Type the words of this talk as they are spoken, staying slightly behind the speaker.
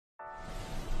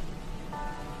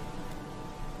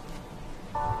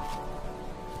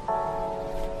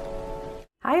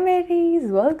Hi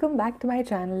mateys, welcome back to my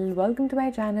channel. Welcome to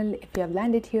my channel if you have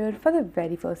landed here for the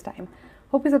very first time.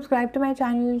 Hope you subscribed to my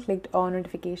channel, clicked on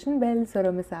notification bell so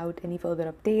don't miss out any further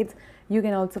updates. You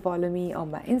can also follow me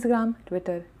on my Instagram,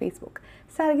 Twitter, Facebook.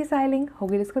 सारे की सारी link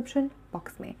होगी description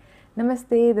box में.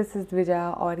 नमस्ते, this is Dwija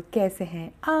और कैसे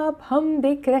हैं आप? हम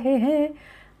देख रहे हैं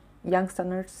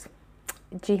youngstunners.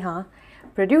 जी हाँ,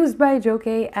 produced by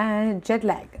Joke and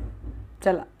jetlag.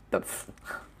 चला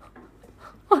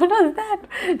What is that?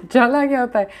 जला क्या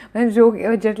होता है?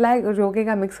 मतलब जेटलैग जोके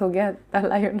का मिक्स हो गया.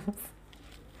 तल्हा यूनुस,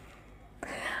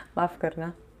 माफ़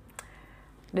करना,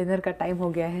 डिनर का टाइम हो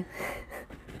गया है.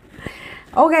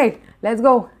 Okay, let's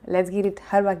go, let's Git it.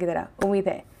 हर बार की तरह उम्मीद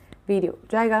है वीडियो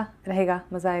जाएगा, रहेगा,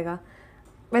 मज़ा आएगा.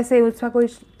 वैसे उसमें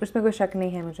कोई शक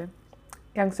नहीं है मुझे.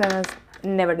 Youngsters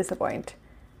never disappoint,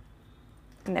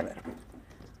 never.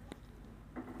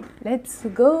 Let's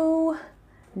go.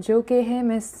 जो कि है,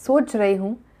 मैं सोच रही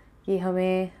हूँ कि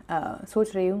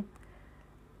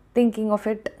thinking of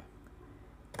it,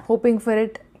 hoping for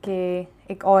it कि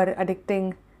एक और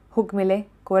एडिक्टिंग हुक मिले,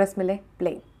 कोरस मिले.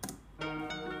 Play.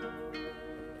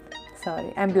 Sorry,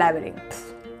 I am blabbering.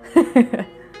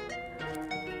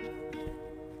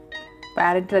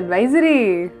 Parental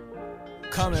advisory.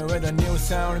 Coming with a new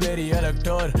sound, मेरी अलग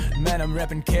टोर. Man, I'm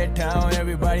rapping K-Town,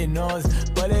 everybody knows.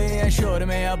 भले ये शोर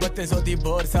में या बत्तीस होती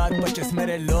बोर, 7-25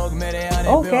 मेरे लोग मेरे आने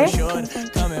पे हो शोर.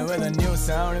 Coming with a new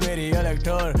sound, मेरी अलग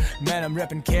टोर. Man, I'm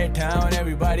rapping K-Town,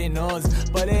 everybody knows.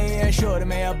 भले ये शोर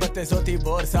में या बत्तीस होती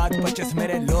बोर, 7-25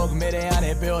 मेरे लोग मेरे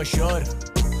आने पे हो शोर.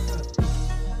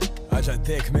 आजा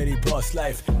देख मेरी बॉस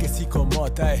लाइफ, किसी को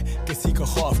मौत आए, किसी को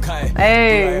खौफ खाए.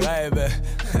 गायब है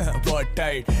बहुत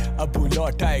टाइट, अबू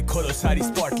लौट आए, खोलो सारी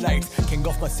स्पॉटलाइट्स. किंग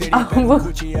ऑफ मसीडी पे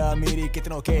गुची अमीरी,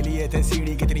 कितनों के लिए थे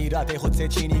सीढ़ी, कितनी रातें खुद से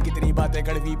छीनी, कितनी बातें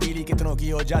कड़वी पीली, कितनों की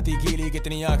हो जाती गीली,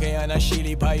 कितनी आंखें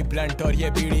अनशीली. भाई ब्लंट और ये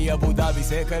बीड़ी, अबू धाबी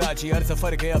से कराची हर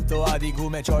सफर के अब तो आधी.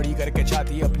 घूमे चौड़ी करके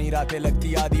छाती, अपनी रातें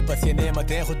लगती आधी. बस ये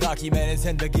नेमतें खुदा की मैंने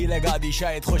जिंदगी लगा दी.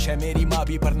 शायद खुश है मेरी माँ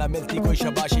भी, पर ना मिलती कोई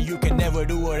शाबाशी. You can never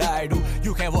do what I do,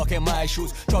 you can walk in my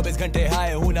shoes. 24 घंटे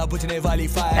हाय हूँ, ना बुझने वाली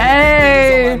फायर.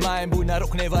 मैं ना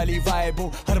रुकने वाली वाइब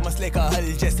हूँ, हर मसले का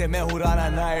हल जैसे मैं हूँ राणा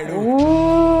नायडू.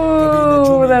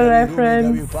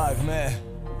 कभी पाक में,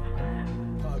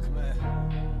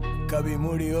 कभी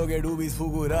मुड़ी हो गए डूबी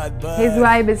फूकू रात भर. His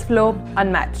vibe is flow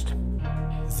unmatched.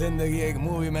 जिंदगी एक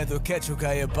मूवी में तो कह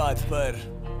चुका ये बात पर.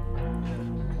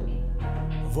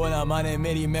 वो ना माने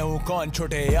मेरी, मैं हूँ कौन,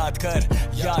 छोटे याद कर.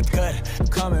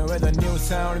 Coming with a new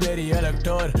sound, मेरी अलग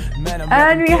टोर.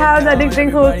 And we have the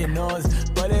addicting hook.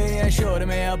 भले ये शोर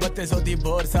में या बत्तीस होती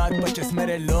बोर, 7-25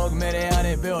 मेरे लोग मेरे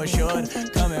आने पे हो शोर.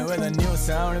 Coming with a new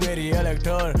sound, मेरी अलग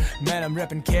टोर. Man, I'm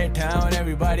rapping K-Town,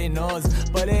 everybody knows.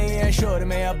 भले ये शोर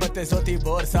में या बत्तीस होती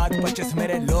बोर, 7-25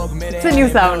 मेरे लोग मेरे आने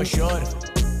पे हो शोर.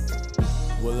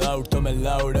 वो लाउड तो मैं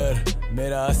लाउडर,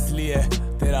 मेरा असली है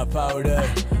तेरा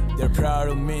powder. They're proud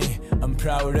of me, I'm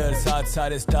prouder. 7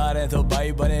 सारे स्टार हैं तो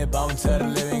भाई बने bouncer.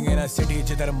 Living in a city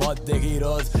जिधर मौत देगी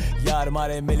रोज. यार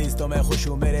मारे मिलीस तो मैं खुश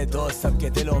हूँ मेरे दोस्त. सबके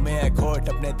दिलों में है खोट,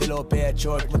 अपने दिलों पे है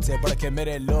चोट. मुझसे बढ़ के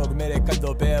मेरे लोग, मेरे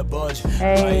कंधों पे है बोझ.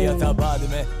 भाई आता बाद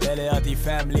में, पहले आती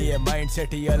फैमिली. ये माइंड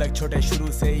सेट ही अलग, छोटे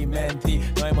शुरू से ही मेहनती.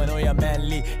 नॉयमन हो या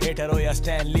मैनली, हेटर हो या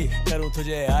स्टैनली, करूँ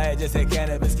तुझे आए जैसे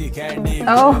कैनबिस की कैंडी.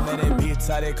 मैंने बीट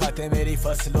सारे खाते मेरी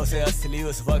फसलों से असली.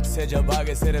 उस वक्त से जब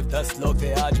आगे सिर्फ 10 लोग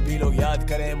थे, आज भी लोग याद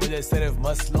करें मुझे सिर्फ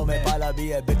मसलों में. पाला भी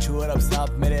है बिच्छू और अब सांप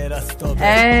मेरे रस्तों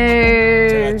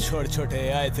पे. छोड़ छोटे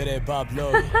आए तेरे बाप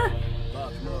लोग.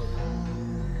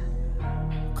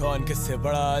 कौन किससे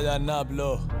बड़ा आजा नाप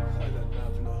लो.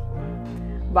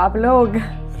 बाप लोग.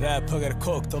 रैप अगर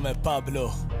खोक तो मैं पाब्लो.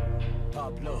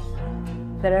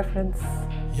 The reference.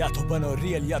 या तो बनो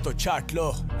रियल या तो चाट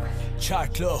लो.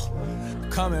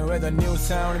 Coming with a new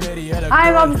sound, मेरी अलग.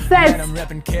 I'm obsessed. I'm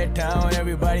rapping K-Town,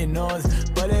 everybody knows.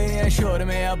 भले ये शोर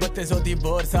में या बत्तीस होती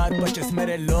बोर, 7-25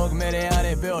 मेरे लोग मेरे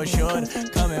आने पे हो शोर.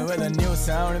 Coming with a new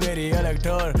sound, मेरी अलग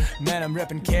टोर. Man, I'm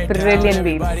rapping K-Town,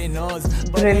 everybody knows.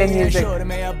 भले ये शोर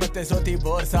में या बत्तीस होती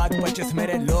बोर, 7-25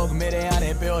 मेरे लोग मेरे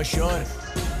आने पे हो शोर.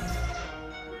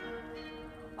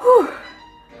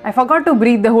 I forgot to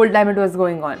breathe the whole time it was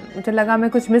going on. मुझे लगा मैं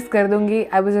कुछ मिस कर दूंगी.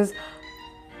 I was just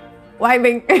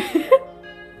vibing.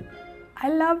 I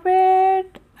love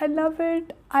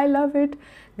it.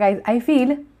 Guys, I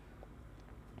feel,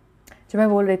 जो मैं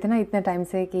बोल रही थी ना इतने टाइम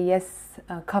से कि यस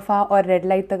खफा और रेड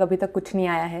लाइट तक अभी तक कुछ नहीं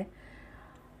आया है.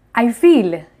 I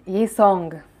feel ये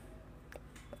song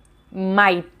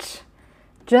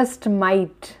just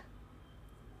might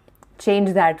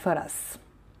change that for us.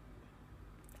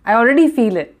 I already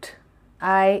feel it.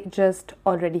 I just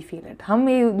already feel it. हम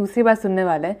ये दूसरी बार सुनने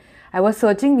वाले हैं. आई वॉज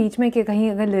सर्चिंग बीच में कि कहीं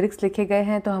अगर लिरिक्स लिखे गए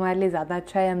हैं तो हमारे लिए ज़्यादा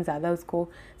अच्छा है, हम ज़्यादा उसको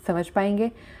समझ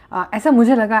पाएंगे. ऐसा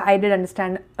मुझे लगा. I did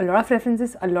understand a lot of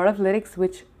references, a lot of lyrics,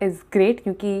 which is great.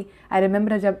 क्योंकि आई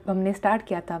रिमेंबर जब हमने स्टार्ट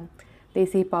किया था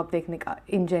देसी हिप हॉप देखने का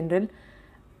in general,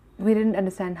 we didn't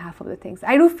understand half of the things.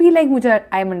 I do feel like मुझे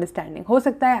I am understanding. हो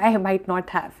सकता है I might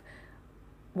not have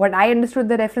what I understood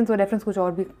the reference, वो रेफरेंस कुछ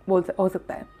और भी हो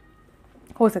सकता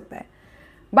है.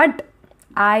 But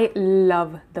I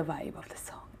love the vibe of the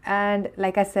song, and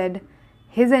like I said,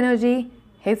 his energy,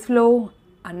 his flow,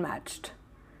 unmatched.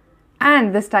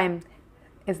 And this time,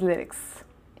 his lyrics.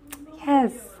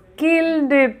 Yes,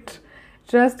 killed it.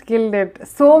 Just killed it.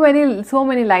 So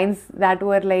many lines that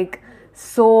were like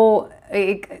so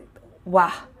like,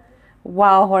 wow,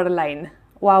 what a line.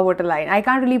 Wow, what a line. I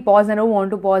can't really pause. I don't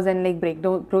want to pause and like break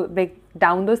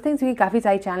down those things. क्योंकि काफ़ी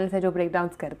सारी channels हैं जो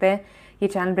breakdowns करते हैं. ये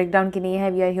channel breakdown की नहीं है.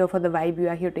 We are here for the vibe, we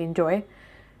are here to enjoy.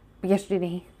 Yesterday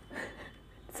नहीं.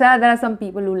 Sir there are some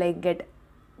people who like get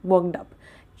worked up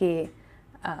कि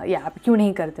या आप क्यों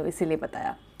नहीं करते हो, इसीलिए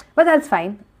बताया. But that's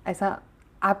fine. ऐसा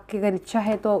आपकी अगर इच्छा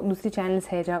है तो दूसरी चैनल्स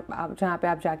है जहाँ पे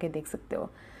आप जाके देख सकते हो.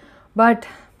 But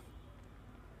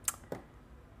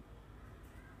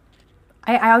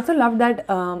I also love that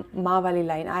माँ वाली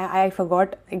लाइन. I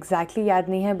forgot exactly, याद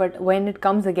नहीं है. But when it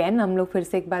comes again, हम लोग फिर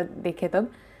से एक बार देखें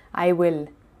तब I will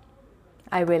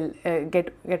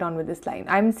get on with this line.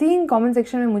 I'm seeing comment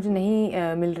section में मुझे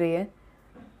नहीं मिल रही है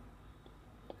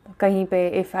कहीं पे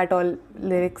if at all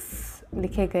lyrics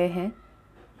लिखे गए हैं.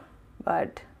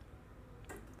 But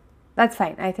that's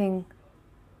fine. I think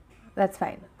that's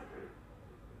fine.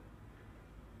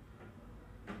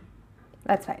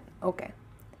 Okay.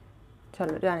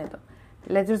 चलो जाने दो.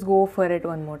 Let's just go for it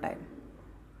one more time.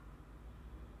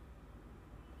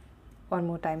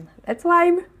 Let's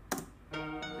vibe.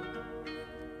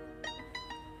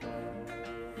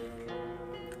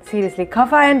 Seriously,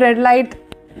 Khafa and Red Light.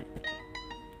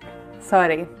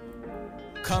 Sorry.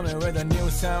 Coming with a new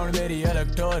sound, very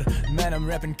elector. Man, I'm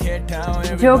rapping K-Town.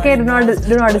 Joke, do not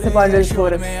disappoint this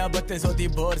chorus.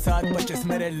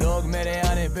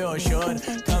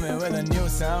 Coming with a new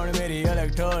sound, very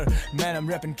elector. Man, I'm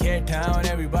rapping K-Town.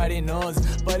 Everybody knows.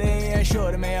 But ये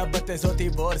शोर में अब बत्तीस होती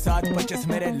bore. 7-25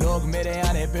 मेरे लोग मेरे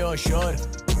आने पे हो शोर.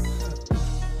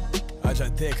 आजा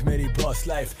देख मेरी बॉस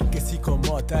लाइफ. किसी को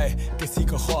मौत आए, किसी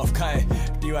को खौफ खाए.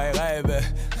 डीवाई गायब है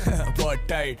बहुत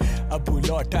टाइट. अबू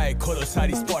लौट आए, खोलो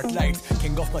सारी spotlights.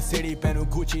 King of city पहनू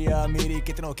Gucci अमीरी.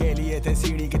 कितनों के लिए थे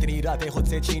सीढ़ी, कितनी रातें खुद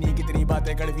से छीनी. कितनी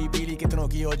बातें कड़वी पीली, कितनों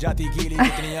की हो जाती गीली.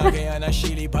 कितनी आगे आना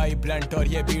शीली. भाई ब्लंट और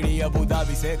ये बीड़ी. अबू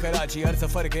धाबी से कराची हर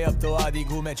सफर के अब तो आधी.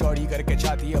 घूमे चौड़ी करके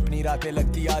छाती, अपनी रातें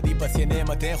लगती आधी. बस ये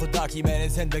नेमतें खुदा की मैंने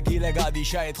जिंदगी लगा दी.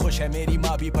 शायद खुश है मेरी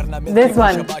माँ भी पर ना मिलती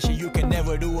शाबाशी. You can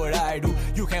never do what I do.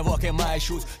 You can't walk in my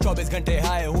shoes. 24 घंटे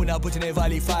हाय हूँ ना बुझने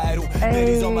वाली फायर हूँ.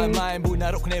 Ladies on my mind बू ना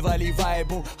रुकने वाली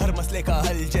वाइब हूँ. हर मसले का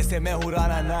हल जैसे मैं हूँ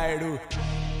राणा नायडू.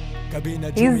 कभी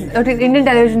न Indian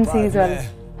television series वाले.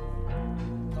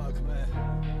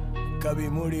 कभी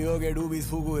मूडी हो गए डूबी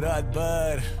फूकू रात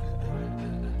भर.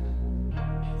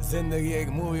 जिंदगी एक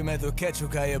मूवी में तो कह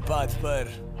चुका ये बात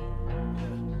पर.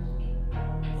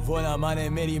 वो ना माने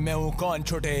मेरी मैं हूँ कौन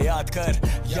छोटे याद कर.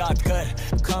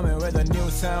 Coming with a new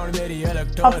sound, very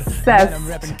elector. Obsessed. I'm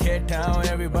rapping K-Town,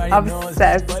 everybody knows.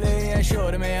 भले ये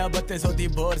शोर में अब बत्तीस होती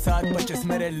बोर. 7-25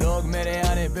 मेरे लोग मेरे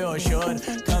आने पे हो शोर.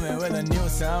 Coming with a new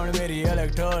sound, very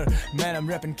elector. Man, I'm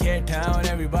rapping K-Town,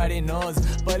 everybody knows.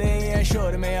 भले ये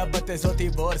शोर में अब बत्तीस होती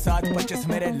बोर. 7-25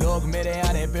 मेरे लोग मेरे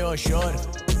आने पे हो शोर.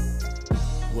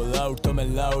 वो लाउड तो मैं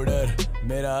लाउडर.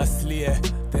 मेरा असली है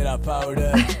तेरा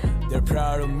powder. They're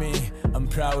proud of me, I'm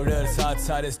prouder. 7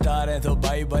 सारे स्टार हैं तो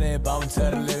भाई बने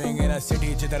bouncer. Living in a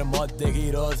city जिधर मौत देखी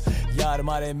रोज. यार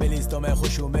मारे मिलीस तो मैं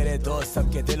खुश हूँ मेरे दोस्त.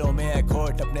 सबके दिलों में है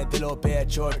खोट, अपने दिलों पे है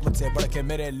चोट. मुझसे बढ़ के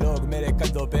मेरे लोग मेरे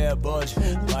कंधों पे है बोझ.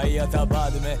 भाई आता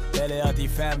बाद में पहले आती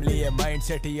फैमिली. ये माइंड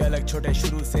सेट ही अलग छोटे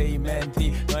शुरू से ही मेहनती.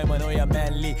 नॉयमन हो या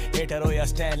मैनली, हेटर हो या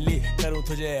स्टैनली. करूँ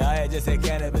तुझे आए जैसे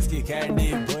कैनबिस की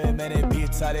कैंडी. बोए मैंने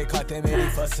बीट सारे खाते मेरी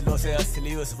फसलों से.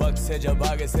 असली उस वक्त से जब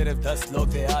आगे सिर्फ 10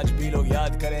 लोग थे. आज भी लोग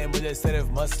याद करें मुझे सिर्फ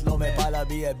मसलों में. पाला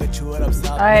भी है बिच्छू और अब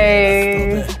सांप.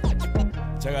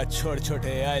 जगह छोड़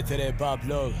छोटे आए तेरे बाप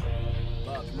लोग.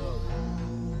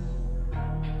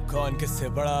 कौन किससे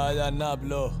बड़ा आजा नाप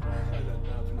लो.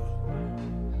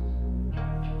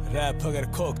 रैप अगर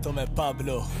खोक तो मैं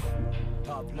पाब्लो.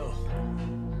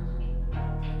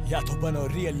 या तो बनो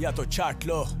रियल या तो चाट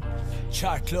लो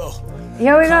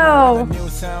Here we go.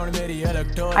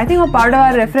 I think a part of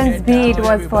our reference beat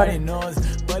was for,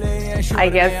 I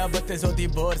guess,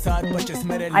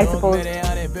 I suppose,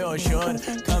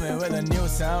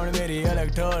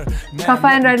 Kaffa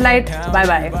and Red Light, bye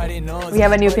bye. We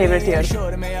have a new favorite here.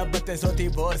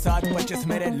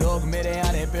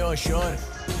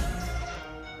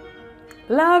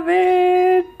 Love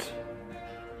it.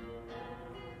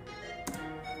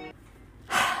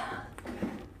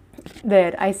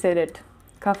 There, I said it.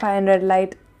 Kaffa and Red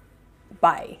Light,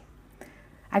 bye.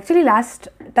 Actually, last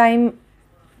time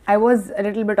I was a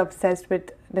little bit obsessed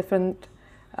with different.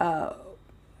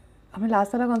 हमें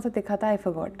last वाला कौन सा देखा था? I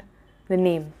forgot the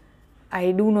name.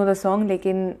 I do know the song,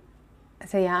 लेकिन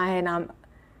ऐसे यहाँ है नाम.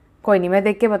 कोई नहीं, मैं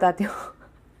देख के बताती हूँ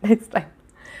next time.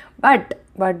 But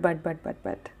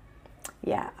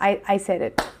yeah, I said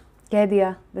it. कह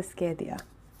दिया, बस कह दिया.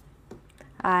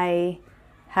 I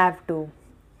have to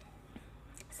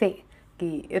say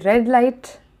कि रेड लाइट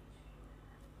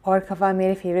और खफा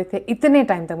मेरे फेवरेट थे इतने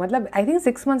टाइम तक, मतलब आई थिंक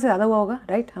 6 मंथ से ज़्यादा हुआ होगा,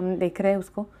 राइट? हम देख रहे हैं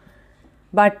उसको,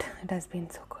 but it has been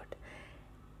so good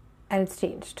and it's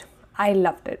changed. I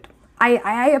loved it.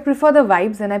 I prefer the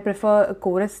vibes and I prefer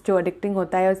coarse जो एडिक्टिंग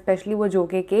होता है, स्पेशली वो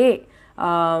जोके के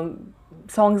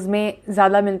सॉन्ग्स में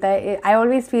ज़्यादा मिलता है. आई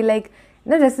ऑलवेज फील लाइक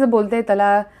ना, जैसे बोलते हैं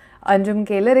तला अंजुम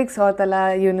के लिरिक्स और तला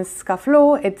यूनुस का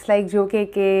फ्लो, इट्स लाइक जोके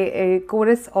के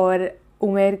कोरस और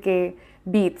उमेर के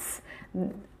बीट्स.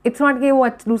 इट्स नॉट कि वो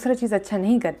दूसरा चीज़ अच्छा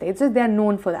नहीं करते, it's just they are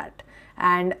known for that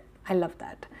and I love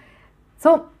that.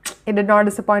 So it did not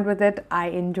disappoint with it. I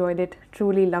enjoyed it,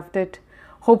 truly loved it.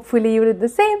 Hopefully you did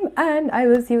the same, and I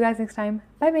will see you guys next time.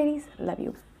 Bye, babies. Love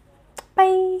you.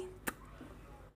 Bye.